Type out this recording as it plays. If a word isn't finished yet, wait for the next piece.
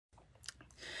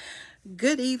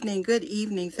Good evening. Good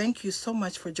evening. Thank you so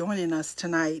much for joining us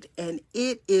tonight. And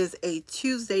it is a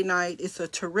Tuesday night. It's a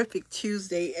terrific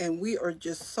Tuesday, and we are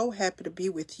just so happy to be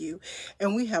with you.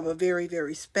 And we have a very,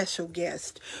 very special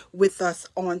guest with us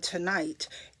on tonight.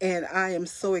 And I am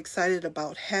so excited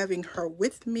about having her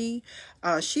with me.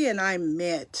 She and I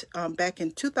met back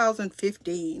in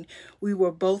 2015. We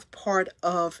were both part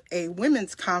of a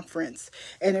women's conference,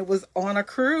 and it was on a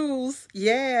cruise.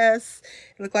 Yes,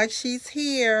 look like she's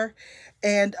here.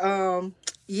 And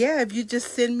yeah, if you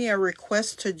just send me a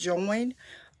request to join,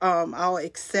 I'll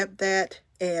accept that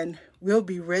and we'll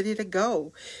be ready to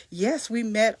go. Yes, we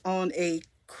met on a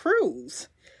cruise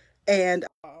and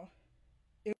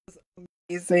it was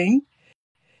amazing.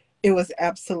 It was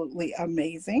absolutely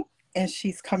amazing. And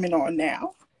she's coming on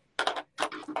now.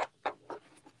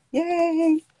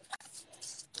 Yay.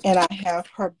 And I have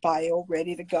her bio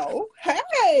ready to go.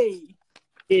 Hey,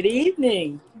 Good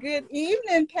evening. good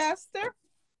evening, Pastor.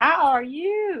 How are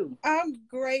you? I'm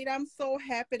great. I'm so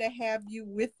happy to have you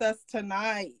with us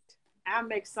tonight.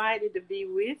 I'm excited to be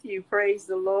with you. Praise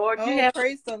the Lord. You Oh, have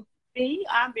praise the me.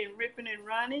 I've been ripping and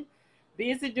running,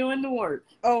 busy doing the work.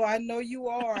 Oh, I know you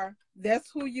are. That's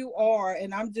who you are.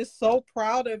 And I'm just so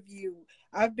proud of you.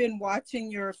 I've been watching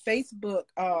your Facebook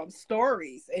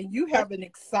stories, and you have an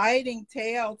exciting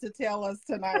tale to tell us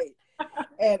tonight.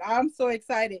 And I'm so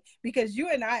excited because you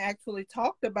and I actually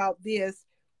talked about this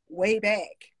way back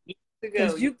Years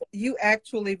ago. because you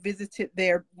actually visited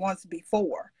there once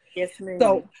before. Yes, ma'am.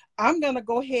 So I'm going to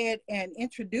go ahead and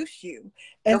introduce you.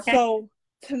 And Okay. so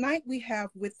tonight we have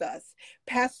with us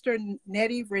Pastor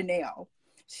Nettie Rennell.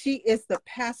 She is the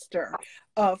pastor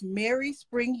of Mary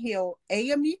Spring Hill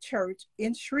AME Church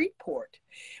in Shreveport.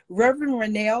 Reverend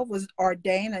Rennell was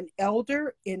ordained an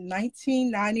elder in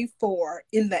 1994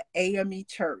 in the AME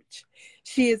Church.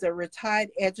 She is a retired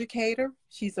educator.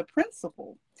 She's a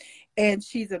principal, and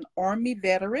she's an Army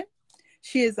veteran.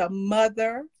 She is a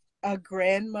mother, a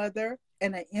grandmother,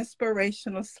 and an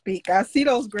inspirational speaker. I see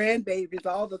those grandbabies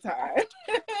all the time.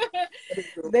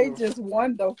 They just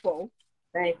wonderful.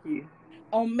 Thank you.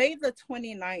 On May the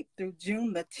 29th through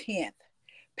June the 10th,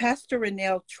 Pastor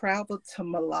Rennell traveled to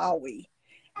Malawi,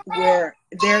 where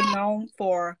they're known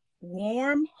for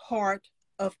Warm Heart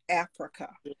of Africa,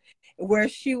 where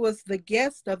she was the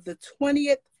guest of the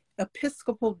 20th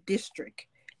Episcopal District,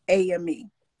 AME.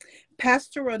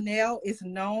 Pastor Rennell is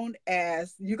known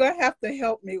as, you're going to have to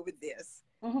help me with this.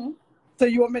 Mm-hmm. So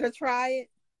you want me to try it?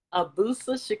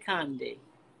 Abusa Shikande.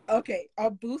 Okay,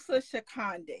 Abusa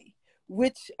Shakande,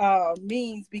 which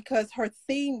means because her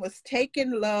theme was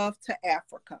taking love to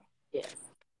Africa. Yes.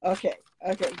 Okay,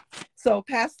 okay. So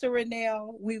Pastor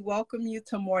Rennell, we welcome you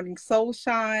to Morning Soul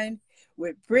Shine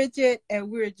with Bridget, and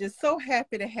we're just so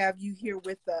happy to have you here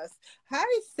with us. Hi,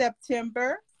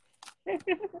 September.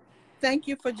 Thank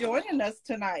you for joining us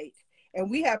tonight. And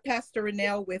we have Pastor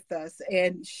Rennell with us,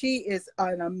 and she is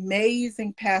an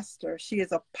amazing pastor. She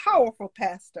is a powerful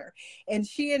pastor. And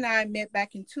she and I met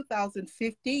back in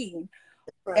 2015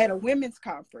 Right. at a women's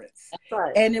conference. That's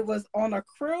right. And it was on a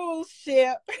cruise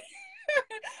ship.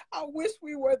 I wish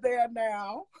we were there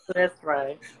now. That's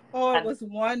right. Oh, it was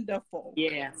wonderful.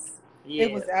 Yes. It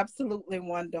Yes. was absolutely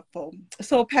wonderful.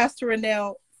 So, Pastor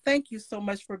Rennell, thank you so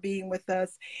much for being with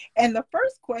us. And the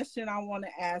first question I want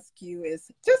to ask you is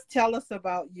just tell us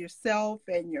about yourself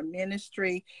and your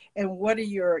ministry and what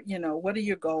are what are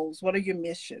your goals? What are your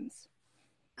missions?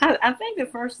 I think the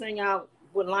first thing I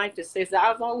would like to say is that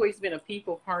I've always been a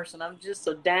people person. I'm just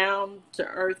a down to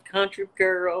earth country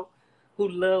girl who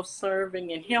loves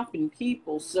serving and helping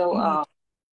people. So Mm-hmm.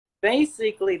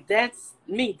 basically, that's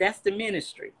me. That's the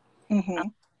ministry. Mm-hmm.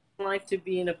 I like to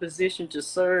be in a position to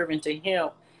serve and to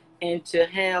help and to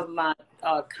have my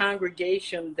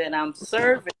congregation that I'm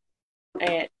serving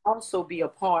and also be a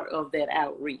part of that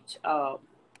outreach.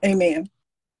 Amen.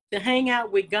 To hang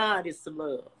out with God is to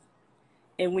love.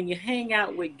 And when you hang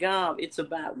out with God, it's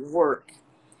about work.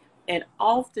 And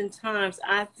oftentimes,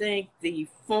 I think the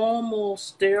formal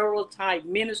stereotype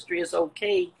ministry is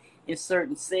okay in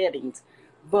certain settings,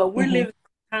 but we're Mm-hmm. living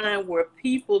in a time where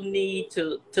people need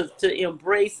to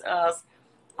embrace us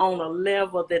on a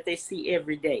level that they see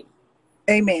every day.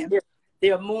 Amen. They're,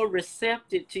 they're more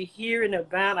receptive to hearing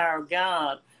about our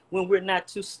God when we're not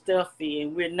too stuffy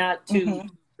and we're not too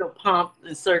Mm-hmm. pomp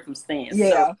and circumstance. So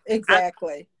Yeah, I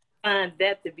exactly. find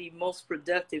that to be most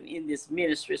productive in this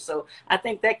ministry. So I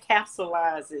think that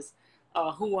capsulizes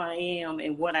who I am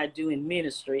and what I do in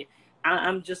ministry.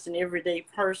 I'm just an everyday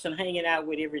person hanging out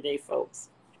with everyday folks.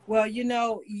 Well,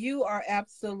 you are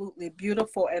absolutely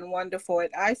beautiful and wonderful.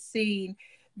 And I seen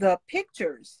the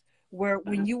pictures where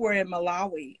when Uh-huh. you were in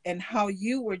Malawi and how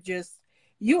you were just,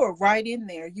 you were right in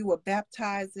there. You were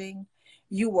baptizing,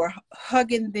 you were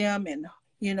hugging them and,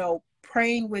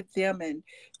 praying with them and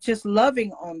just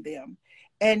loving on them.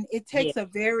 And it Yeah. takes a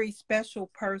very special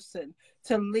person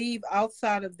to leave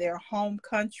outside of their home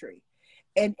country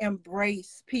and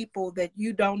embrace people that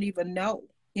you don't even know.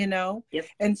 Yes.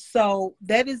 And so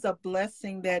that is a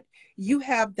blessing that you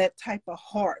have that type of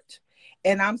heart.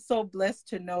 And I'm so blessed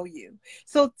to know you.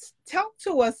 So talk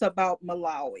to us about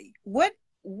Malawi.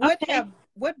 Okay.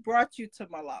 What brought you to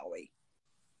Malawi?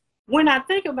 When I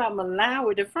think about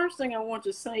Malawi, the first thing I want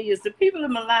to say is the people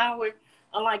in Malawi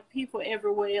are like people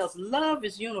everywhere else. Love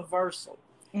is universal.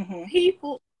 Mm-hmm.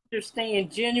 People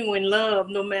understand genuine love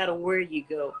no matter where you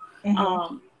go.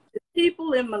 Mm-hmm. The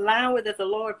people in Malawi that the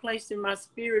Lord placed in my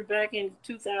spirit back in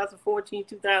 2014,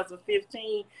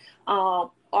 2015 are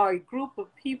a group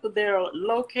of people that are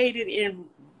located in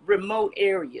remote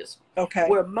areas Okay.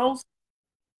 where most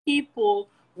people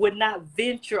would not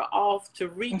venture off to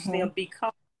reach Mm-hmm. them because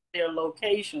of their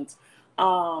locations.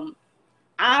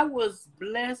 I was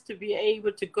blessed to be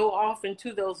able to go off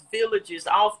into those villages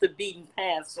off the beaten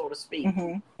path, so to speak.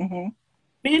 Mm-hmm. Mm-hmm.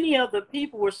 Many of the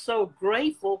people were so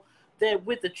grateful that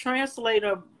with the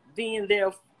translator being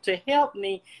there to help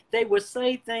me, they would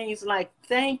say things like,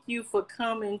 "Thank you for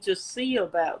coming to see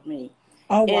about me."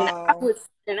 Oh, And wow.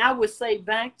 I would say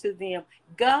back to them,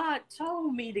 "God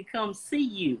told me to come see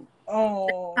you.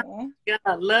 Oh,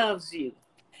 God loves you."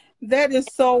 that is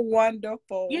so Yeah.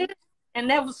 wonderful. And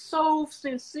that was so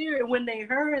sincere. When they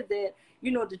heard that,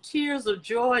 the tears of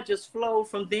joy just flowed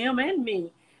from them and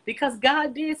me because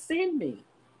God did send me.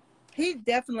 He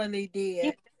definitely Yeah,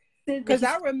 did. sent me. Because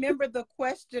I remember the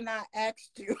question I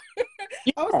asked you.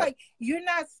 I was Yeah. like, you're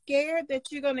not scared that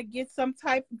you're going to get some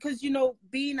type, because,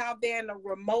 being out there in a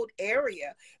remote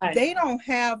area, Right. they don't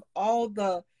have all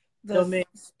the No, man.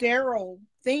 sterile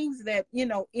things that,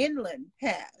 inland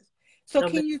has. So No,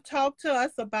 man. can you talk to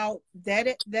us about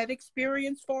that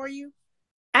experience for you?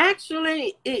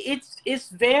 Actually, it's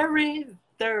very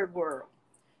third world,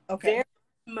 Okay. very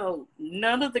remote.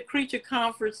 None of the creature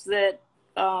comforts that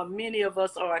many of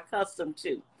us are accustomed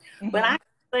to. But Mm-hmm. I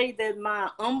say that my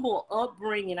humble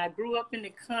upbringing, I grew up in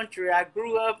the country. I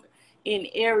grew up in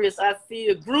areas I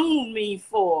feel groomed me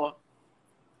for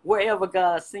wherever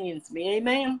God sends me.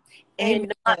 Amen.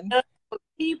 And my Amen. love for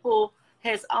people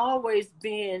has always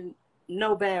been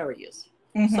no barriers.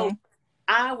 So Mm-hmm.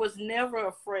 I was never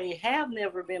afraid, have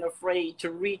never been afraid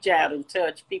to reach out and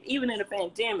touch people, even in a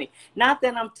pandemic. Not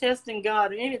that I'm testing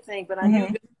God or anything, but I knew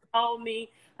Mm-hmm. God called me.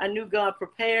 I knew God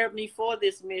prepared me for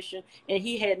this mission, and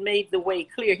He had made the way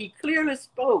clear. He clearly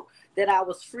spoke that I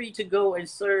was free to go and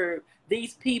serve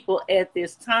these people at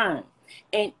this time.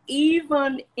 And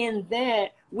even in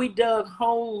that, we dug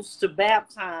holes to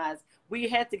baptize. We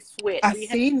had to sweat. I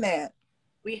seen that.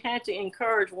 We had to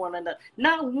encourage one another.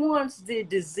 Not once did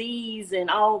disease and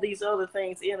all these other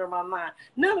things enter my mind.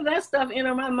 None of that stuff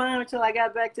entered my mind until I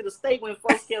got back to the state when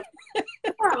folks kept,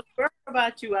 "Oh, I was worried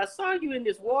about you. I saw you in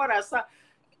this water.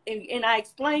 And I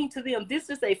explained to them, this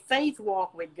is a faith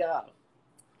walk with God.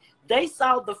 They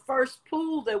saw the first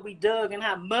pool that we dug and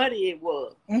how muddy it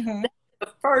was. Mm-hmm. That's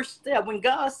the first step. When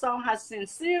God saw how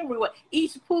sincere we were,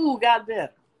 each pool got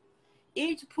better.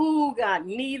 Each pool got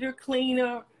neater,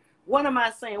 cleaner. What am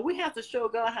I saying? We have to show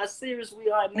God how serious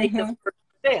we are and make the Mm-hmm. first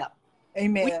step. We have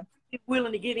Amen. to be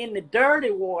willing to get in the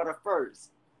dirty water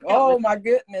first. Help me. Oh my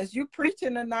goodness, you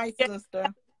preaching tonight, Get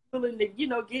sister. willing to,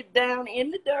 get down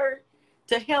in the dirt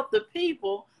to help the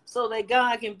people so that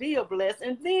God can be a blessing.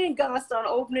 And then God started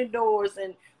opening doors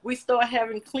and we start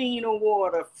having cleaner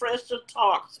water, fresher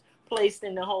talks placed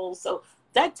in the hole. So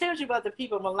that tells you about the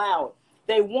people of Malawi.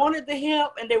 They wanted the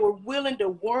help and they were willing to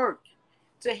work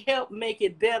to help make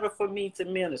it better for me to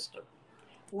minister.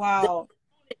 Wow.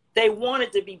 They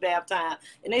wanted to be baptized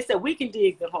and they said, we can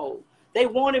dig the hole. They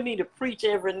wanted me to preach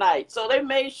every night. So they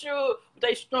made sure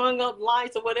they strung up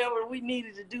lights or whatever we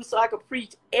needed to do so I could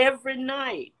preach every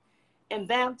night and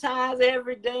baptize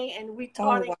every day. And we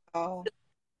taught Oh it, wow.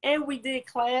 and we did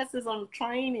classes on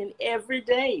training every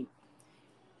day.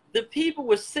 The people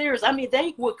were serious. I mean,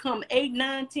 they would come 8,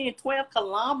 9, 10, 12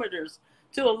 kilometers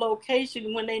to a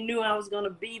location when they knew I was going to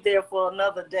be there for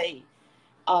another day.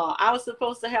 I was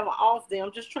supposed to have an off day.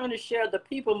 I'm just trying to share the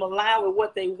people of Malawi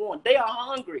what they want. They are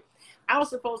hungry. I was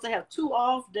supposed to have 2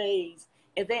 off days,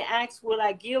 and they asked, would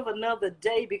I give another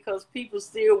day because people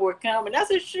still were coming? I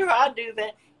said, sure, I'll do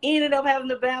that. Ended up having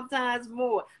to baptize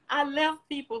more. I left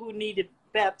people who needed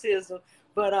baptism,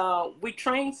 but we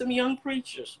trained some young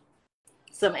preachers,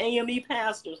 some AME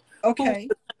pastors who Okay.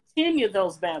 would continue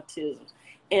those baptisms.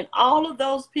 And all of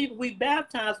those people we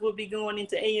baptized will be going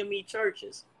into AME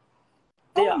churches.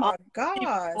 There Oh are my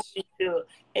people gosh. going to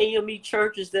AME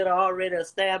churches that are already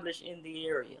established in the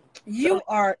area. So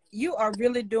You are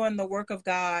really doing the work of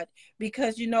God,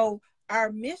 because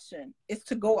our mission is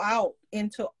to go out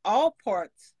into all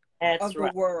parts that's of the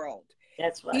right. world.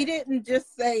 That's He right. didn't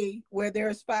just say where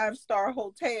there's 5-star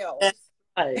hotels. That's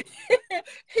right.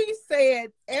 He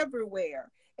said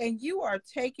everywhere. And you are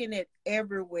taking it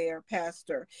everywhere,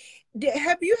 Pastor.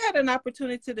 Have you had an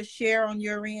opportunity to share on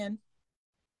your end?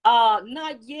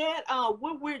 Not yet.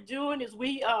 What we're doing is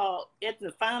we at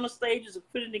the final stages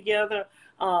of putting together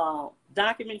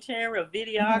documentary, a Mm-hmm.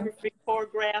 videography,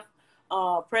 choreograph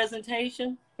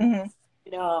presentation. Mm-hmm.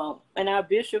 And our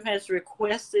bishop has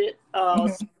requested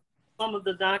Mm-hmm. some of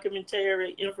the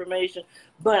documentary information,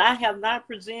 but I have not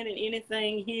presented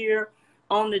anything here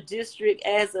on the district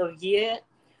as of yet.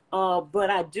 But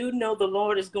I do know the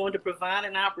Lord is going to provide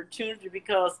an opportunity,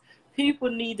 because people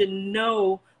need to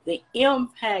know the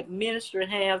impact ministry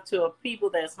have to a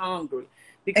people that's hungry.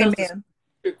 Because the Amen.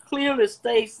 scripture clearly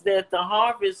states that the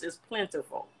harvest is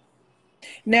plentiful,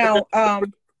 but Now,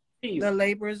 few. the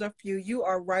laborers are few. You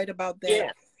are right about that.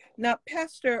 Yeah. Now,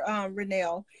 Pastor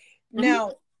Renelle, Mhm.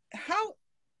 now, how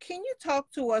can you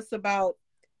talk to us about,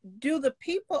 do the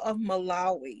people of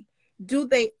Malawi, do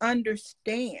they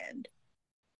understand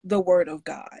the word of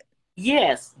God?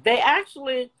 Yes, they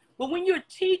actually. But when you're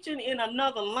teaching in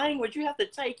another language, you have to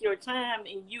take your time,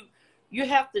 and you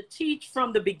have to teach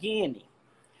from the beginning.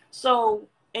 So,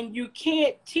 and you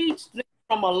can't teach them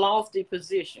from a lofty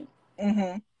position.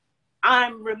 Mm-hmm.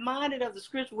 I'm reminded of the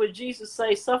scripture where Jesus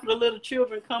says, "Suffer the little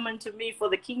children come unto me, for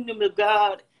the kingdom of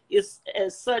God is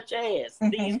as such as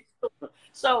these Mm-hmm. children."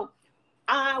 So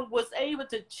I was able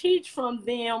to teach from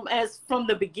them as from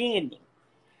the beginning.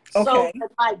 So Okay.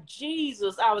 like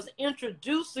Jesus, I was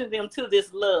introducing them to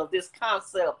this love, this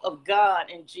concept of God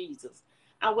and Jesus.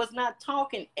 I was not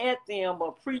talking at them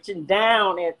or preaching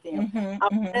down at them. Mm-hmm. I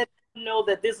Mm-hmm. let them know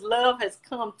that this love has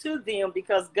come to them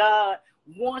because God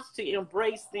wants to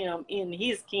embrace them in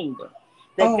his kingdom.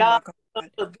 That Oh my God's love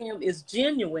God. for them is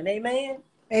genuine. Amen.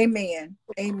 Amen.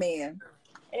 Amen.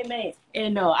 Amen.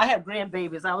 And I have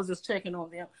grandbabies. I was just checking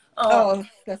on them. Oh,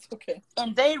 that's okay.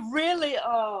 And they really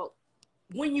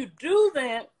when you do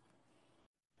that,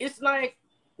 it's like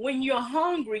when you're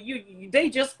hungry, they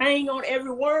just hang on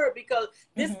every word, because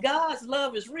this Mm-hmm. God's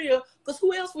love is real. Because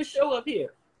who else would show up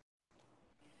here?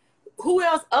 Who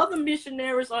else? Other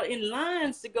missionaries are in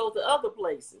lines to go to other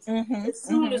places. Mm-hmm. As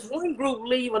soon Mm-hmm. as one group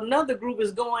leave, another group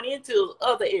is going into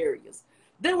other areas.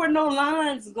 There were no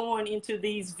lines going into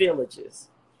these villages.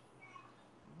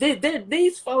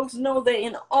 These folks know that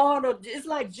in order, it's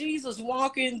like Jesus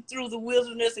walking through the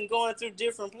wilderness and going through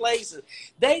different places.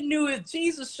 They knew if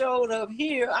Jesus showed up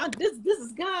here, this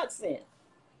is God sent.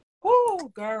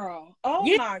 Oh, girl. Oh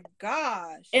Yeah, my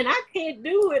gosh. and I can't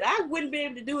do it. I wouldn't be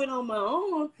able to do it on my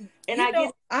own. And I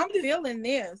get I'm feeling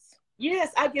this.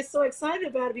 yes, I get so excited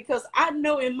about it because I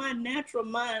know in my natural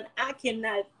mind I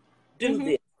cannot do Mm-hmm.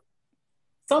 this.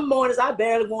 Some mornings I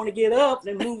barely want to get up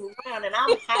and move around, and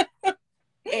I'm hot,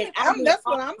 and I do That's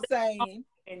what I'm saying.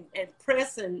 and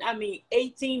pressing, I mean,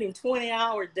 18 and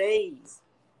 20-hour days,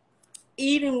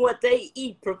 eating what they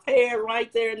eat, prepared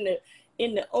right there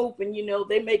in the open.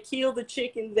 They may kill the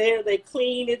chicken there, they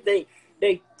clean it, they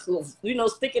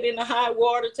stick it in the high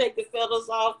water, take the feathers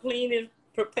off, clean it,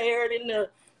 prepare it in the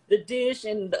dish,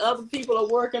 and the other people are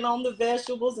working on the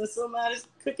vegetables, and somebody's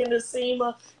cooking the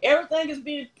sema. Everything is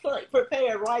being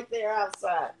prepared right there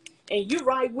outside. And you're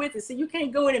right with it. See, you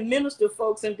can't go in and minister to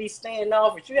folks and be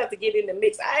standoffish. You have to get in the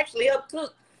mix. I actually helped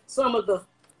cook some of the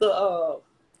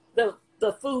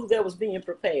food that was being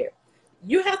prepared.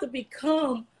 You have to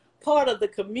become part of the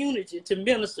community to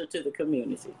minister to the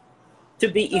community, to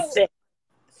be So, effective.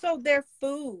 so their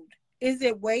food, is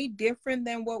it way different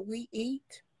than what we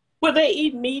eat? Well, they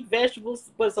eat meat,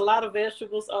 vegetables, but it's a lot of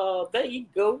vegetables. They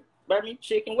eat goat,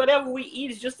 chicken, whatever we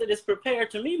eat is just that it's prepared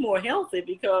to me more healthy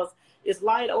because it's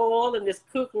light oil and it's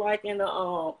cooked like in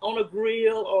on a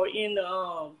grill or in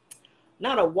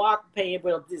not a wok pan,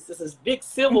 but this big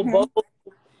silver Mm-hmm. bowl.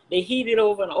 They heat it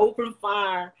over an open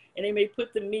fire, and they may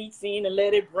put the meats in and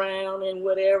let it brown and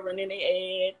whatever, and then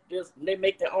they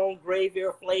make their own gravy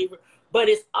or flavor. But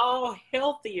it's all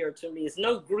healthier to me. It's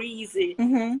no greasy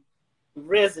Mm-hmm.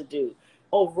 residue.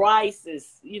 Or rice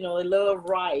is, they love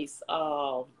rice.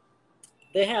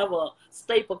 They have a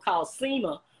staple called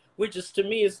sema, which is to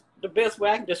me is the best way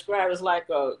I can describe it. Is like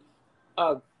a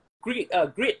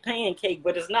grit pancake,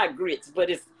 but it's not grits, but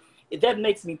that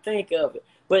makes me think of it.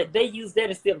 But they use that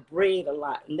instead of bread a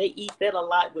lot, and they eat that a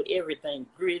lot with everything.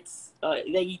 Grits, they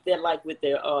eat that like with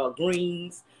their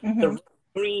greens. Mm-hmm. The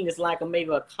green is like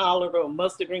maybe a collard or a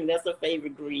mustard green. That's a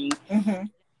favorite green. Mm-hmm.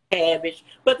 Cabbage.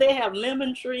 But they have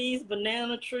lemon trees,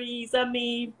 banana trees,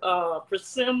 persimmons,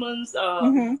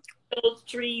 Mm-hmm. those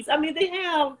trees. I mean, they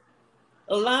have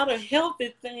a lot of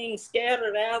healthy things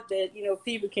scattered out that,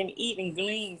 people can eat and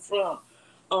glean from.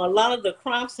 A lot of the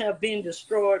crops have been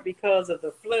destroyed because of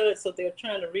the flood, so they're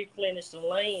trying to replenish the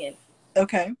land.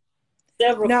 Okay.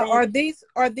 Several Now, are families.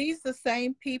 these the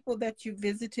same people that you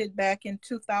visited back in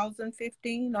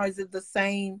 2015, or is it the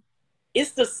same?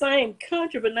 It's the same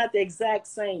country, but not the exact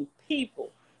same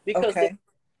people, because they're Okay.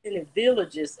 in the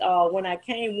villages. When I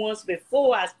came once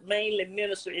before, I mainly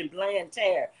ministered in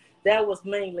Blantyre. That was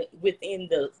mainly within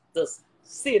the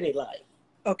city life.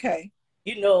 Okay.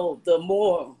 The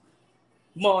more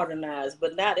modernized,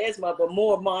 but not as much, but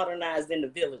more modernized than the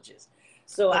villages.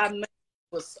 So Okay. I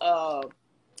was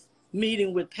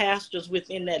meeting with pastors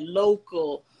within that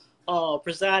local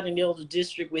presiding elder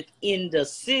district within the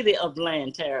city of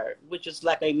Blantyre, which is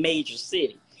like a major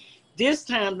city. This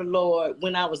time,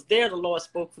 when I was there, the Lord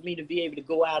spoke for me to be able to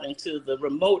go out into the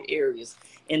remote areas.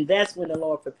 And that's when the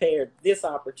Lord prepared this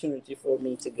opportunity for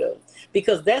me to go.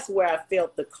 Because that's where I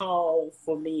felt the call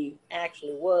for me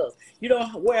actually was. You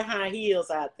don't wear high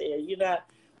heels out there. You're not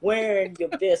wearing your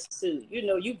best suit.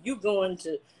 You going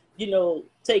to,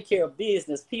 take care of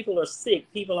business. People are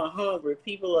sick. People are hungry.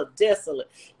 People are desolate.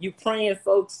 You praying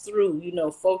folks through.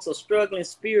 Folks are struggling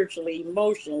spiritually,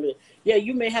 emotionally. Yeah,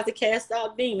 you may have to cast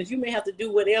out demons. You may have to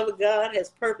do whatever God has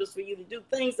purpose for you to do.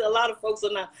 Things that a lot of folks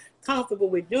are not comfortable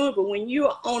with doing. But when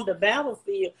you're on the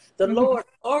battlefield, the Mm-hmm. Lord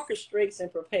orchestrates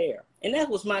and prepare. And that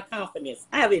was my confidence.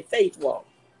 I have a faith walk.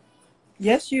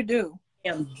 Yes, you do.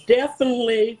 I'm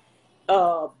definitely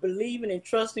believing and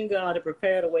trusting God to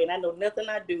prepare the way. And I know nothing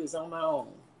I do is on my own.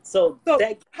 So So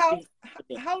that.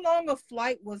 how long a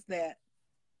flight was that?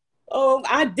 Oh,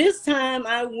 this time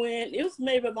I went, it was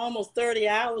maybe almost 30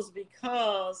 hours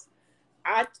because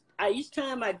I each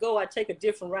time I go, I take a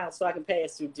different route so I can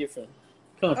pass through different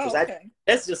countries. Oh, okay.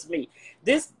 That's just me.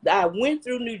 I went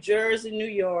through New Jersey, New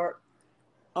York.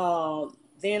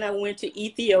 Then I went to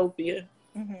Ethiopia.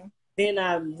 Mm-hmm. Then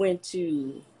I went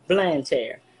to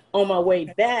Blantyre. On my way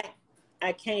Okay. back,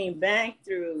 I came back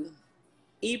through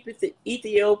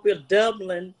Ethiopia,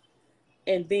 Dublin,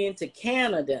 and then to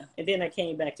Canada, and then I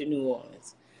came back to New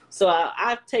Orleans. So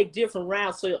I take different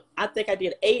routes. So I think I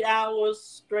did 8 hours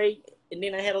straight, and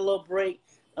then I had a little break,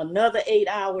 another 8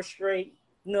 hours straight,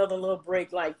 another little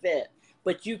break like that.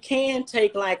 But you can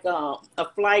take like a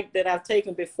flight that I've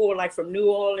taken before, like from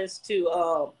New Orleans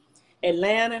to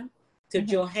Atlanta to Mm-hmm.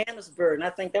 Johannesburg, and I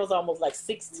think that was almost like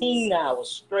 16 hours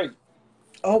straight.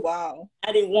 Oh, wow.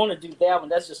 I didn't want to do that one.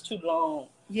 That's just too long.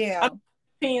 Yeah.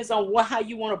 Depends on how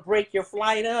you want to break your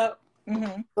flight up.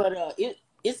 Mm-hmm. But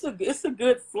it's a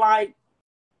good flight.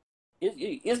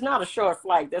 It's not a short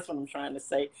flight. That's what I'm trying to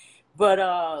say. But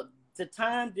the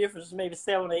time difference is maybe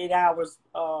 7 or 8 hours.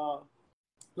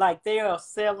 Like they are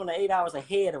 7 or 8 hours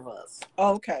ahead of us.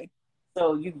 Okay.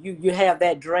 So you have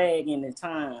that drag in the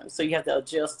time. So you have to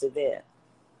adjust to that.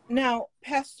 Now,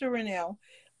 Pastor Rennell,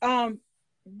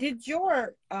 did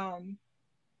your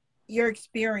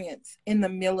experience in the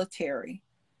military?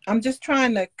 I'm just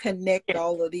trying to connect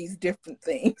all of these different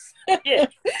things. Yeah.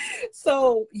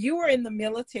 So you were in the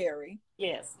military.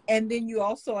 Yes. And then you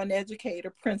also an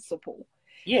educator principal.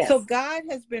 Yes. So God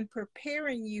has been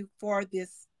preparing you for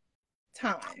this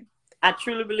time. I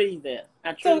truly believe that.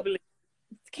 Believe.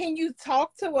 Can you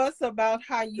talk to us about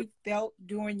how you felt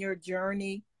during your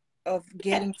journey of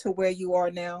getting to where you are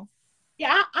now?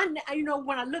 Yeah, I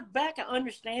when I look back, I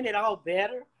understand it all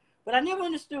better. But I never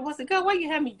understood, God, why you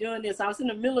have me doing this? I was in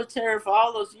the military for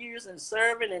all those years and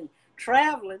serving and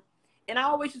traveling. And I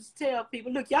always used to tell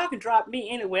people, look, y'all can drop me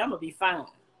anywhere. I'm going to be fine.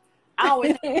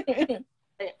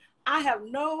 I have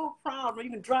no problem.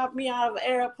 You can drop me out of an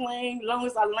airplane as long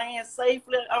as I land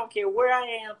safely. I don't care where I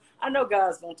am. I know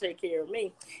God's going to take care of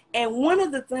me. And one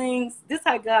of the things, this is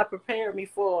how God prepared me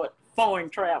for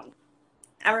foreign travel.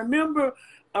 I remember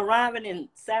arriving in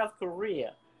South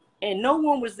Korea, and no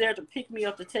one was there to pick me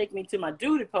up to take me to my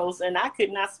duty post, and I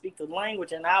could not speak the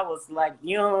language, and I was like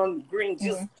young, green,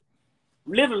 just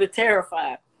literally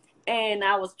terrified. And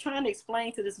I was trying to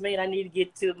explain to this man I need to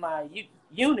get to my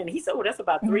unit. He said, well, that's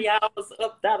about 3 hours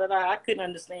up, I couldn't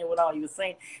understand what all he was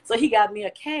saying. So he got me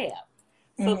a cab.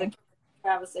 So the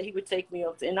driver said he would take me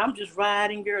up to, and I'm just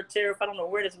riding, girl, terrified. I don't know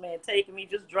where this man taking me,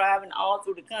 just driving all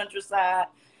through the countryside,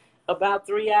 about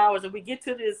 3 hours. And we get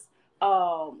to this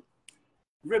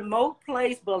remote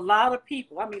place, but a lot of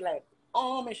people, I mean, like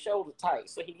arm and shoulder tight.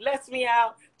 So he lets me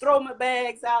out, throw my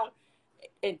bags out,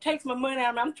 and takes my money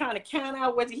out. I'm trying to count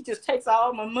out whether he just takes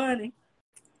all my money.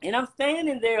 And I'm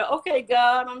standing there, okay,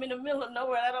 God, I'm in the middle of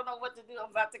nowhere. I don't know what to do.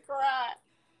 I'm about to cry.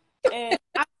 And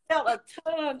I felt a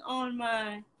tug on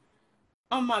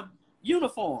my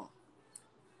uniform.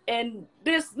 And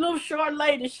this little short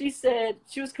lady, she said,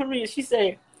 she was Korean. She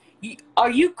said, "Are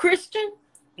you Christian?"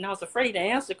 And I was afraid to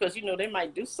answer because, they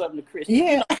might do something to Christians.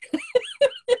 Yeah.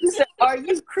 She said, "Are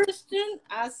you Christian?"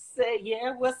 I said,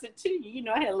 "Yeah, what's it to you?"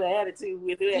 I had a little attitude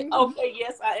with it. Mm-hmm. Okay,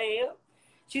 yes, I am.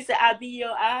 She said, "I be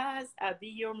your eyes, I be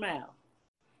your mouth."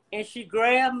 And she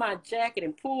grabbed my jacket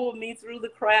and pulled me through the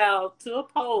crowd to a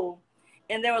pole.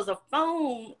 And there was a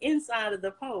phone inside of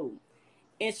the pole.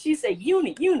 And she said,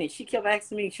 unit. She kept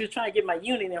asking me. She was trying to get my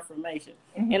unit information.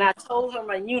 Mm-hmm. And I told her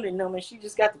my unit number, and she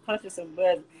just got to punching some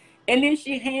buttons. And then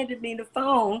she handed me the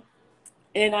phone.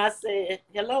 And I said,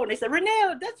 hello. And they said,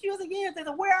 Renelle, that's yours again. They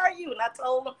said, where are you? And I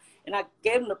told them, and I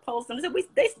gave them the post. And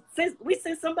they said, we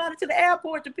sent somebody to the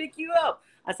airport to pick you up.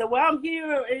 I said, well, I'm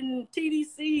here in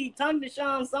TDC, Tongue de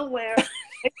Cham somewhere.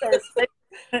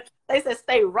 They said,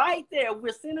 stay right there.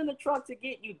 We're sending a truck to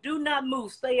get you. Do not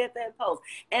move. Stay at that post.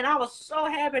 And I was so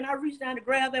happy. And I reached down to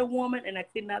grab that woman, and I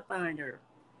could not find her.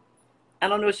 I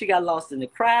don't know if she got lost in the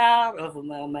crowd or from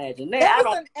my imagination. That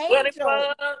was an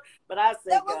angel. But I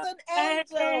said, that was an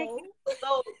angel.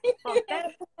 So from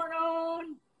that point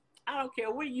on, I don't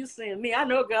care where you send me. I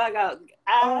know God got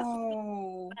eyes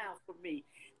for me.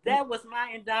 That was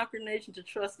my indoctrination to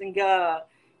trusting God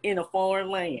in a foreign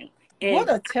land. And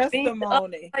what a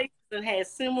testimony. That had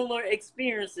similar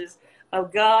experiences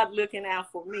of God looking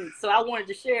out for me. So I wanted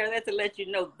to share that to let you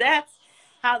know that's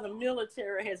how the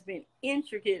military has been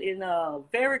intricate and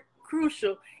very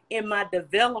crucial in my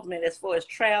development as far as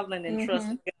traveling and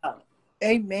trusting God.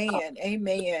 Amen.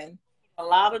 Amen. A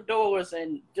lot of doors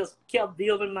and just kept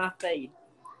building my faith.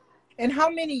 And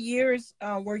how many years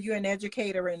were you an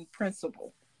educator and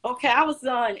principal? Okay, I was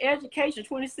in education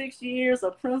 26 years,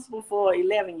 a principal for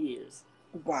 11 years.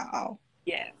 Wow.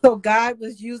 Yeah. So God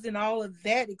was using all of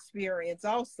that experience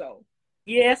also.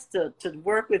 Yes, to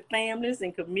work with families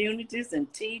and communities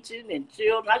and teaching and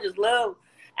children. I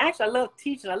love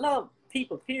teaching. I love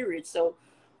people, period. So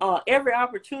every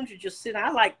opportunity to just sit, I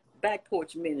like back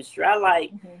porch ministry. I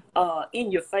like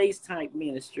in your face type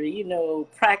ministry,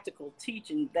 practical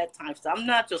teaching, that type of stuff. I'm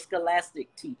not just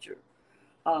scholastic teacher.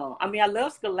 I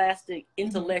love scholastic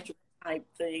intellectual type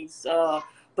things,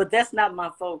 but that's not my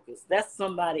focus. That's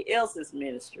somebody else's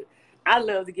ministry. I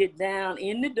love to get down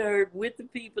in the dirt with the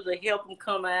people to help them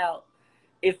come out.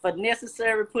 If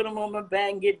necessary, put them on my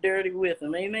back and get dirty with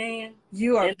them. Amen.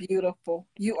 You are beautiful.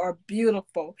 You are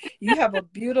beautiful. You have a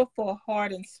beautiful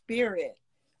heart and spirit.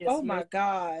 Yes, oh my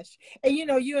gosh. And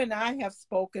you and I have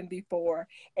spoken before.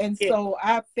 And so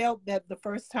I felt that the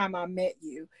first time I met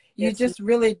you, you're just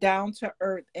really down to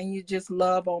earth and you just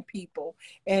love on people.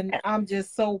 And I'm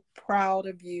just so proud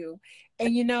of you.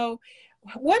 And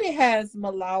what has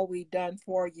Malawi done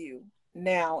for you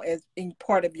now as in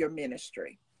part of your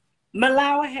ministry?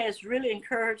 Malawi has really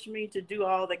encouraged me to do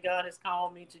all that God has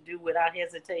called me to do without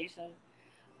hesitation,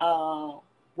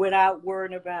 without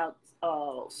worrying about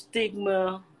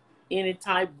stigma, any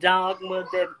type dogma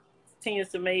that tends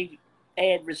to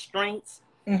add restraints.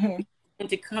 When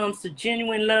it comes to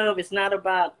genuine love, it's not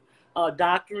about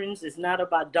doctrines. It's not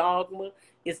about dogma.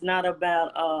 It's not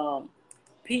about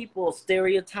people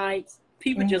stereotypes.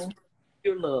 People just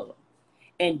your love.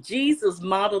 And Jesus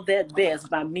modeled that best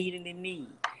by meeting the need.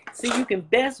 See, you can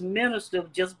best minister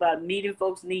just by meeting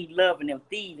folks' need, loving them,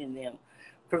 feeding them,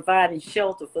 providing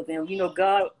shelter for them.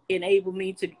 God enabled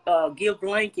me to give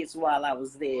blankets while I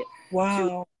was there.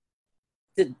 Wow.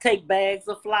 To take bags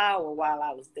of flour while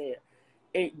I was there.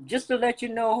 And just to let you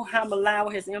know how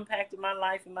Malawi has impacted my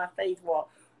life and my faith walk.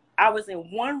 I was in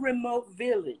one remote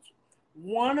village.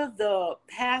 One of the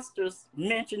pastors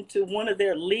mentioned to one of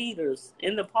their leaders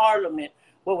in the parliament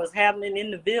what was happening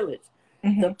in the village.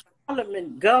 The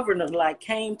parliament governor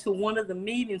came to one of the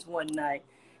meetings one night,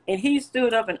 and he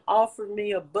stood up and offered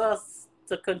me a bus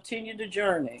to continue the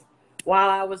journey while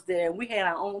I was there. And we had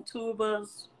our own tour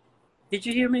bus. Did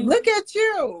you hear me? Look at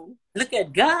you. Look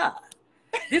at God.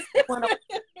 This is one of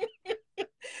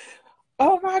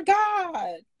oh my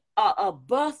God. A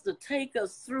bus to take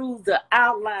us through the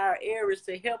outlier areas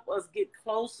to help us get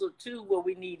closer to where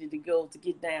we needed to go to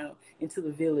get down into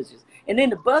the villages. And then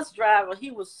the bus driver,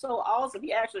 he was so awesome.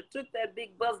 He actually took that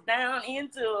big bus down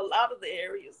into a lot of the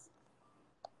areas.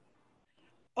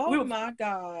 Oh my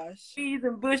gosh. Trees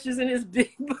and bushes in his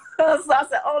big bus. So I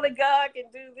said, only God can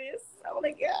do this.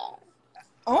 Only God.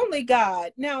 Only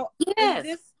God. Now,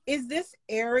 yes. Is this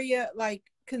area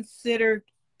considered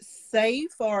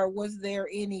safe, or was there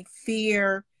any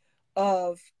fear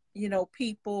of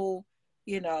people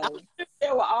you know.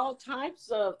 There were all types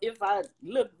of, if I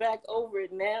look back over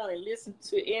it now and listen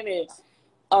to any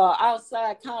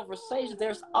outside conversation,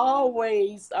 there's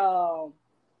always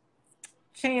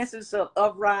chances of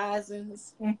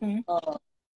uprisings, Mm-hmm.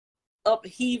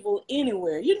 upheaval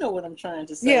anywhere. You know what I'm trying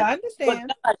to say. Yeah, I But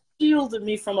understand. God shielded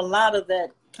me from a lot of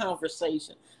that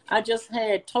conversation. I just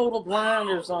had total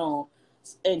blinders on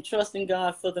and trusting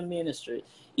God for the ministry.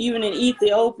 Even in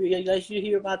Ethiopia, as you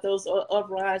hear about those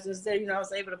uprisings there, I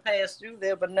was able to pass through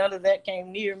there, but none of that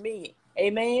came near me.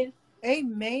 Amen.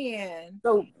 Amen.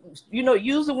 So,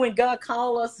 usually when God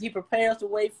calls us, He prepares the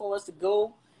way for us to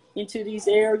go into these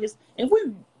areas. And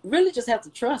we really just have to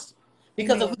trust Him.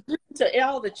 Because if Amen. we listen to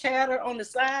all the chatter on the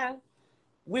side,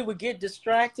 we would get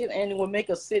distracted and it would make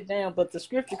us sit down. But the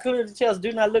scripture clearly tells,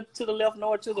 do not look to the left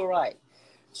nor to the right.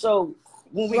 So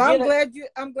when we Well, get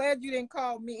I'm glad you didn't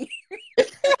call me.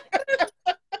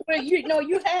 well,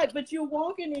 but you're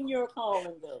walking in your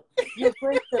calling though. You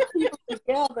bring the people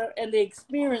together and the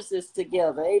experiences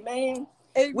together. Amen.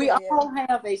 Amen. We all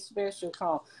have a special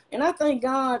call. And I thank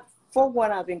God for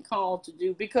what I've been called to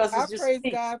do, because I it's just praise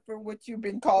me. God for what you've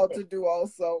been called to do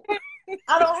also.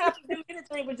 I don't have to do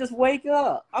anything but just wake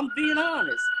up. I'm being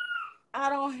honest. I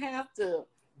don't have to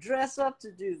dress up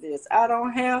to do this. I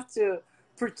don't have to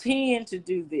pretend to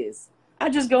do this. I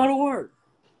just go to work.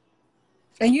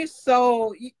 And that's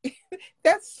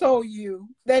so you.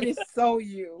 That is so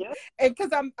you. Yep. And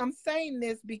because I'm saying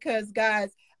this because, guys,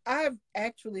 I've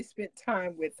actually spent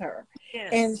time with her.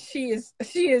 Yes. And she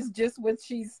is just what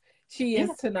she is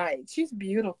Yes. tonight. She's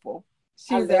beautiful.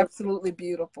 She's absolutely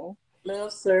beautiful.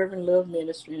 Love serving, love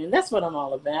ministry, and that's what I'm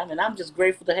all about. And I'm just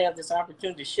grateful to have this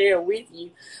opportunity to share with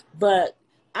you. But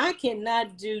I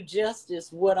cannot do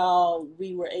justice what all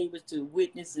we were able to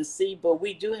witness and see. But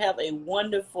we do have a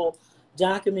wonderful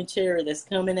documentary that's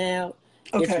coming out.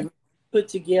 Okay. It's put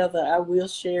together. I will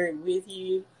share it with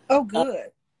you. Oh, good.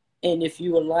 And if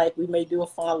you would like, we may do a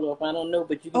follow-up. I don't know,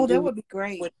 but you can do that would be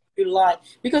great. what you like.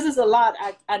 Because it's a lot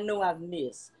I know I've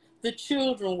missed. The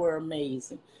children were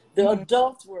amazing. The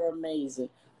adults were amazing.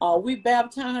 We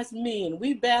baptized men.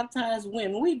 We baptized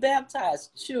women. We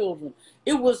baptized children.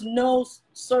 It was no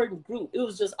certain group. It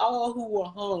was just all who were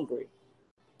hungry.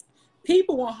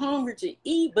 People were hungry to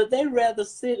eat, but they'd rather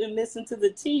sit and listen to the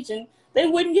teaching. They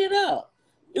wouldn't get up.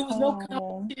 It was no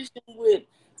competition with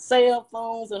cell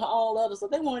phones and all other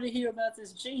stuff. They wanted to hear about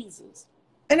this Jesus.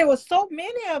 And there was so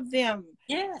many of them.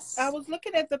 Yes. I was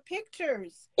looking at the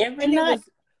pictures. Every night. It was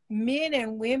men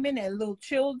and women and little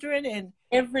children, and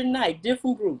every night,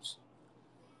 different groups.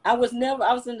 I was in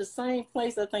the same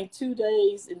place, I think 2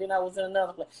 days, and then I was in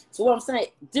another place. So what I'm saying,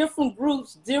 different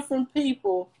groups, different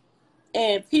people,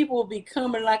 and people will be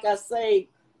coming, like I say,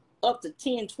 up to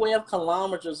 10, 12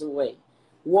 kilometers away,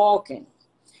 walking.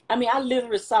 I mean, I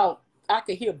literally I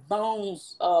could hear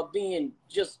bones being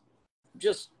just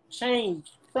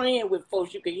changed, praying with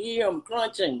folks. You could hear them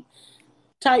crunching.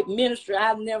 Type ministry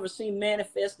I've never seen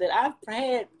manifested. I've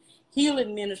had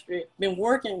healing ministry, been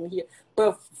working here,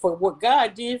 but for what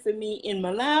God did for me in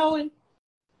Malawi,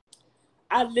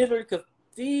 I literally could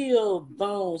feel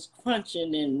bones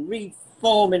crunching and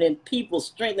reforming and people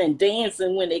strengthening,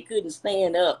 dancing when they couldn't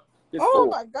stand up before. Oh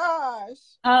my gosh.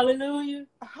 Hallelujah.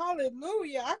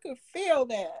 Hallelujah. I could feel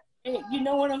that. And you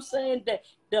know what I'm saying? That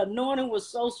the anointing was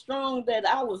so strong that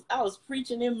I was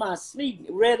preaching in my sleep,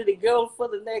 ready to go for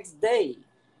the next day.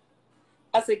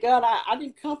 I said, God, I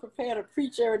didn't come prepared to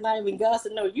preach every night. When God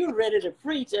said, no, you're ready to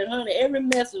preach. And honey, every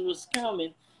message was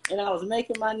coming. And I was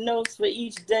making my notes for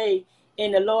each day.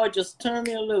 And the Lord just turned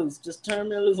me loose. Just turned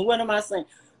me loose. And what am I saying?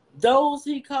 Those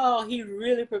He called, He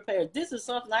really prepared. This is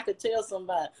something I could tell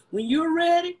somebody. When you're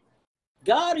ready,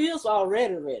 God is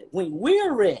already ready. When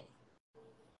we're ready,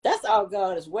 that's all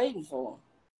God is waiting for.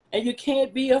 And you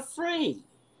can't be afraid.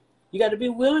 You got to be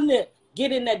willing to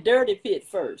get in that dirty pit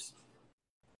first.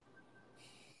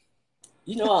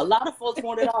 You know, a lot of folks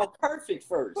want it all perfect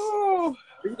first. Oh,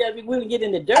 you got to be willing to get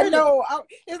in the dirty. I know.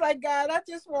 It's like, God, I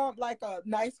just want like a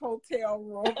nice hotel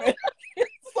room.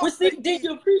 Well, see, did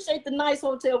you appreciate the nice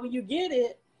hotel when you get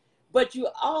it? But you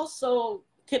also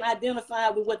can identify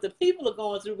with what the people are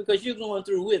going through because you're going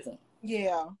through with them.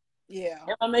 Yeah, yeah.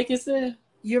 Am I making sense?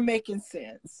 You're making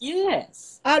sense.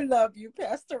 Yes. I love you,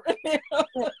 Pastor.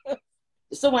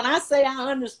 So when I say I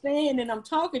understand and I'm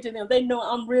talking to them, they know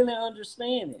I'm really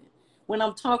understanding. When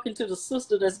I'm talking to the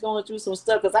sister that's going through some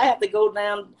stuff, because I have to go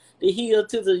down the hill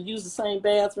to use the same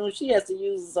bathroom, she has to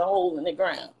use a hole in the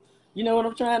ground. You know what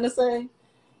I'm trying to say?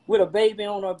 With a baby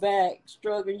on her back,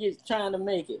 struggling, just trying to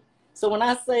make it. So when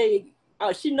I say,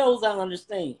 she knows I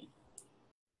understand.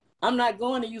 I'm not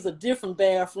going to use a different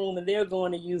bathroom and they're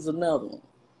going to use another one.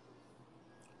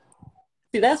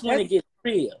 See, that's when it That's gets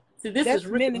real. See, this is that's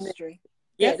real. ministry.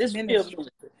 Yeah, That's this is real ministry.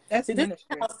 ministry. That's See, this is the ministry.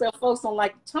 kind of stuff folks don't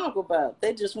like to talk about.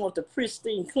 They just want the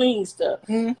pristine, clean stuff.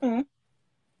 Mm-hmm.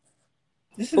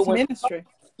 This But is when, ministry.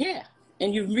 yeah,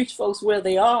 and you reach folks where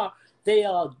they are,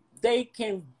 they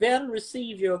can better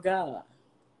receive your God.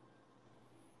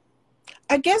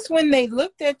 I guess when they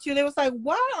looked at you, they was like,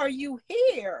 "Why are you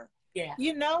here?" Yeah.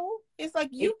 You know, it's like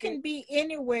you can be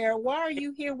anywhere. Why are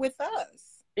you here with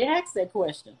us? They asked that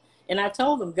question. And I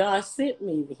told them, God sent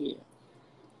me here.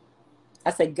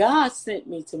 I said, God sent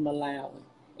me to Malawi.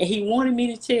 And he wanted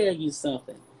me to tell you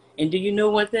something. And do you know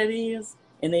what that is?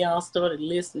 And they all started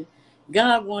listening.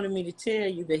 God wanted me to tell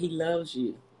you that he loves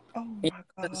you Oh and my he's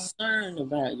God. concerned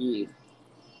about you.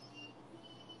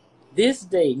 This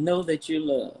day, know that you're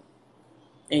loved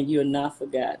and you're not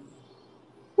forgotten.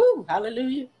 Woo!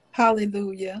 Hallelujah.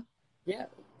 Hallelujah. Yeah.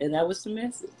 And that was the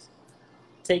message.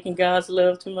 Taking God's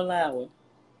love to Malawi.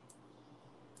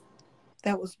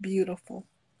 That was beautiful.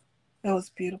 That was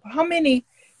beautiful. How many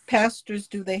pastors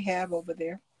do they have over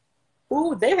there?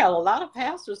 Ooh, they have a lot of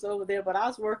pastors over there, but I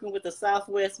was working with the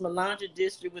Southwest Malanja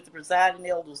District with the presiding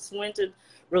elder Swinton,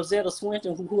 Rosetta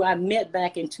Swinton, who I met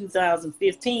back in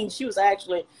 2015. She was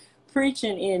actually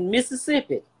preaching in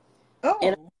Mississippi.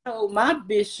 And Oh. I told my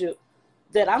bishop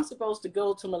that I'm supposed to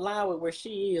go to Malawi where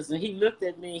she is. And he looked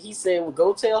at me and he said, well,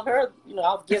 go tell her. You know,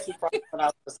 I guess he probably thought I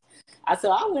was. I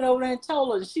said, I went over there and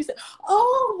told her. And she said,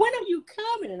 oh, when are you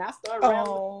coming? And I started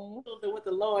rambling with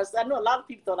the Lord. So I know a lot of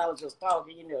people thought I was just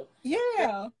talking, you know.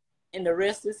 Yeah. And the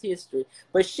rest is history.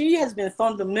 But she has been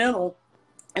fundamental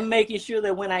in making sure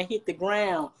that when I hit the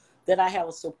ground, that I have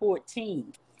a support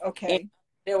team. Okay. And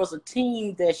there was a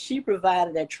team that she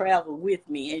provided that traveled with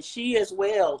me, and she as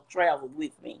well traveled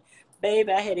with me.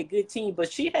 Baby, I had a good team,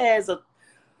 but she has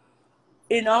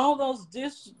in all those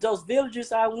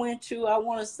villages I went to, I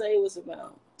want to say it was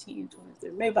about 10,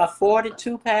 20, maybe about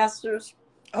 42 pastors.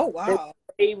 Oh, wow.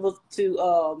 Able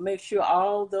to make sure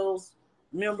all those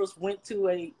members went to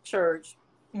a church,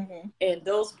 and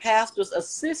those pastors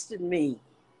assisted me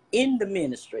in the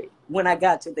ministry when I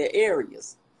got to their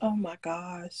areas. Oh my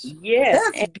gosh. Yes.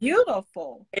 That's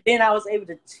beautiful. And then I was able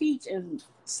to teach in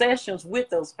sessions with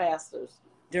those pastors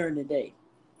during the day.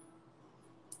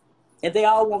 And they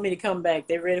all want me to come back.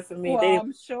 They're ready for me. Well,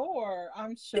 I'm sure.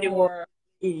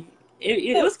 It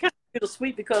was kind of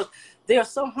bittersweet because they're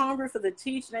so hungry for the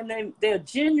teaching, and they're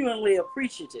genuinely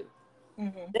appreciative.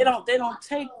 They don't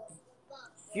take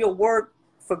your work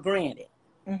for granted.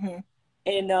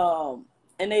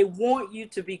 And they want you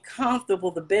to be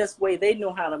comfortable the best way they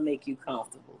know how to make you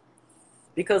comfortable,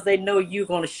 because they know you're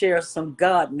going to share some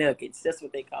God nuggets. That's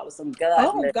what they call it, some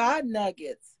God nuggets. God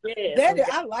nuggets. Yeah,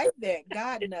 I like that,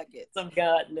 God nuggets. Some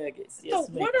God nuggets. Yes,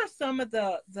 so what are some of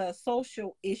the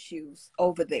social issues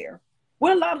over there?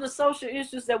 Well, a lot of the social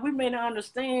issues that we may not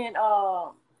understand,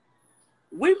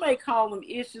 we may call them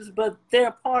issues, but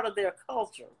they're part of their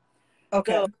culture.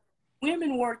 Okay. The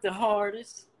women work the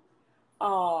hardest.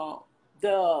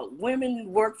 The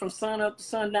women work from sun up to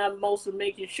sundown, mostly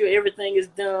making sure everything is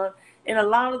done. And a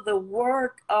lot of the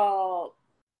work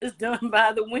is done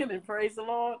by the women, praise the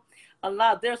Lord.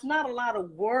 There's not a lot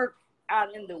of work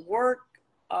out in the work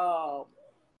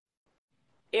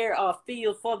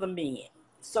field for the men.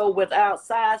 So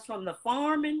aside from the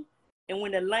farming, and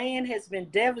when the land has been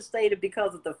devastated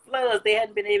because of the floods, they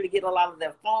hadn't been able to get a lot of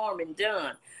their farming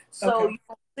done. So you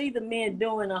don't see the men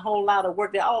doing a whole lot of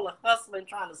work. They're all hustling,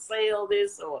 trying to sell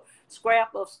this or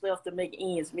scrap up stuff to make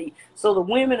ends meet. So the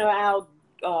women are out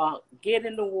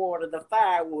getting the water, the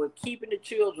firewood, keeping the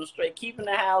children straight, keeping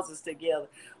the houses together.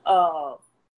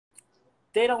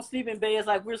 They don't sleep in beds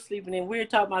like we're sleeping in. We're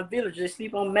talking about villages. They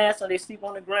sleep on mats or they sleep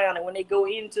on the ground. And when they go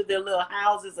into their little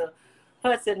houses or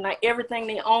huts at night, everything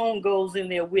they own goes in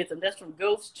there with them. That's from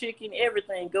goats, chicken,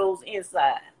 everything goes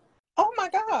inside. Oh my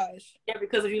gosh. Yeah,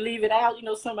 because if you leave it out,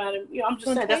 somebody, I'm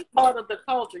just saying that's part of the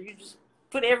culture. You just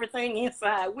put everything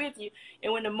inside with you.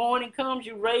 And when the morning comes,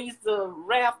 you raise the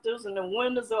rafters and the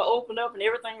windows are opened up and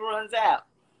everything runs out.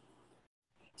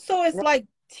 So it's like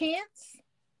tents?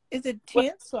 Is it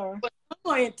tents or?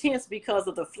 More intense because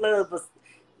of the flood. But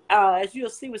as you'll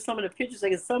see with some of the pictures,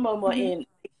 like some of them are in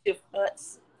makeshift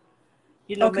huts,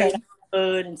 made out of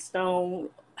mud and stone,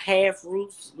 half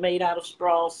roofs made out of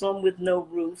straw, some with no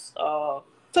roofs. So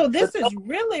this is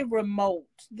really remote.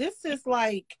 This is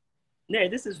like. Yeah,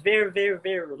 this is very, very,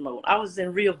 very remote. I was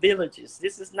in real villages.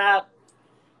 This is not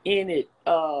in it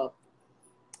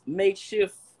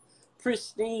makeshift,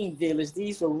 pristine village.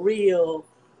 These were real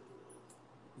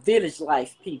village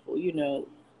life people,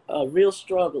 real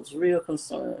struggles, real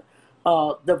concern.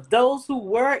 Those who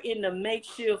were in the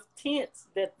makeshift tents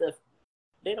that the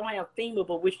they don't have FEMA,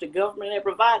 but which the government had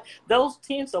provided. Those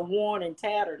tents are worn and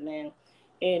tattered now,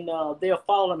 and they're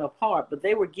falling apart. But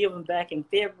they were given back in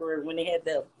February when they had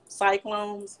the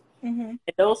cyclones, and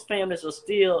those families are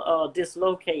still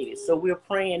dislocated. So we're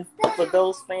praying for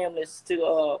those families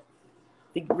to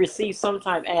receive some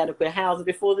type of adequate housing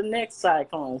before the next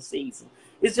cyclone season.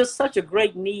 It's just such a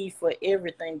great need for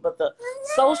everything. But the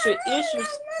social issues,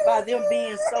 by them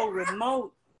being so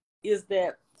remote, is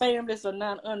that families are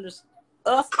not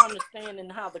understanding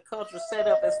how the culture is set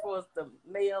up as far as the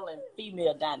male and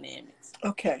female dynamics.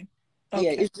 Okay.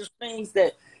 Yeah, it's just things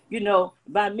that,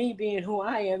 by me being who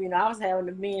I am, I was having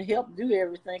the men help do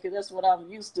everything because that's what I'm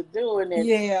used to doing. And,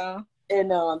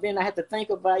 and then I had to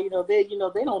think about, they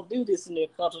don't do this in their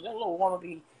culture. They don't want to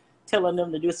be telling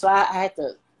them to do it. So I had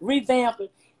to revamp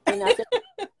it. And I said,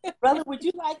 brother, would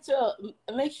you like to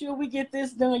make sure we get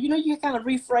this done? You kind of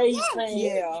rephrase things.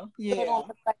 Yeah. So don't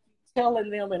look like you're telling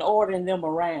them and ordering them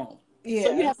around. Yeah.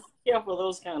 So you have to be careful of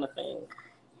those kind of things.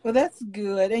 Well, that's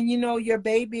good. And, your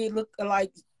baby look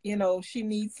like, she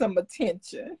needs some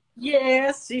attention.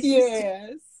 Yes.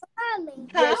 Yes.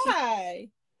 Hi.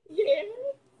 Yeah.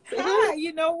 Hi.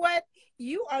 You know what?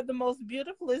 You are the most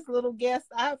beautifulest little guest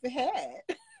I've had.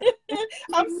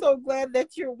 I'm so glad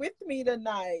that you're with me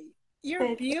tonight.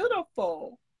 You're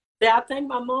beautiful. Yeah, I think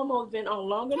my mama's been on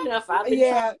long enough. I've been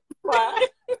trying to cry.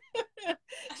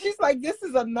 She's like, this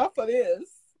is enough of this.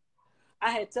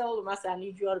 I had told him, I said, I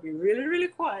need you all to be really, really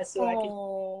quiet so I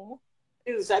can.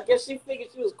 I guess she figured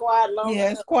she was quiet long enough.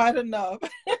 Yes, quite enough.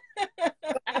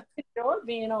 I enjoy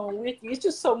being on with you. It's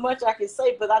just so much I can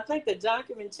say, but I think that John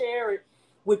and Terry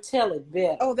would tell it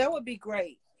better. Oh, that would be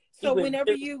great. So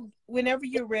whenever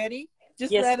you're ready,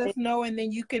 just let us know, and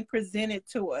then you can present it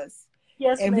to us.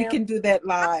 Yes, and we can do that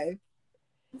live.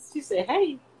 She said,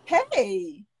 "Hey,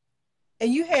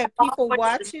 and you had people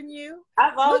watching you."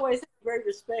 I've always had great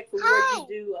respect for what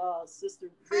you do,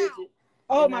 Sister Bridget.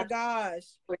 Oh my gosh,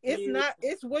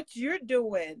 it's what you're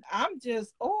doing. I'm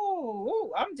just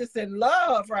in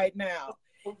love right now.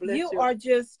 You are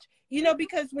just,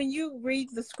 because when you read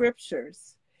the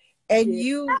scriptures and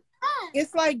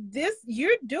it's like this,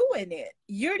 you're doing it.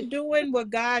 You're doing what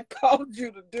God called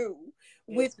you to do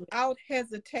without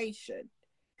hesitation.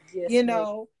 Yes,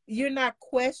 you're not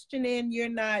questioning.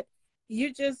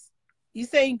 You're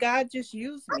saying, God, just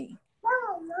use me.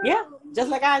 Yeah, just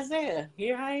like Isaiah.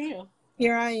 Here I am.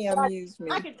 Here I am, use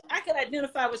me. I could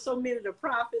identify with so many of the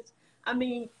prophets. I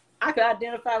mean, I could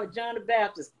identify with John the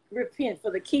Baptist. Repent,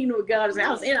 for the kingdom of God is. I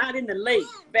was out in the lake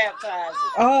baptizing.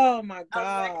 Oh my God!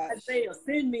 I was like Isaiah,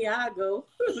 send me, I'll go.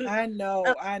 I know.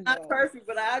 I'm not perfect,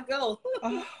 but I'll go.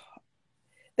 Oh,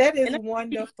 that is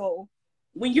wonderful.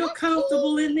 When you're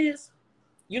comfortable in this,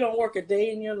 you don't work a day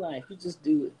in your life. You just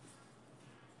do it.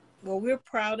 Well, we're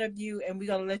proud of you, and we're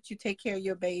gonna let you take care of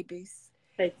your babies.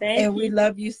 Thank you. And we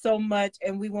love you so much,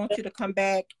 and we want you to come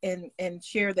back and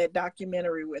share that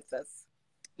documentary with us.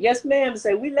 Yes, ma'am.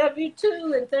 Say we love you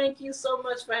too, and thank you so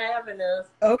much for having us.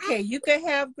 Okay, you can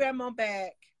have Grandma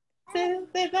back. Say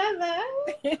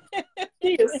bye-bye.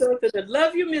 She is so good.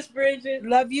 Love you, Miss Bridget.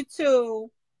 Love you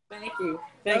too. Thank you.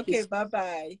 Thank you.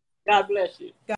 Bye-bye. God bless you.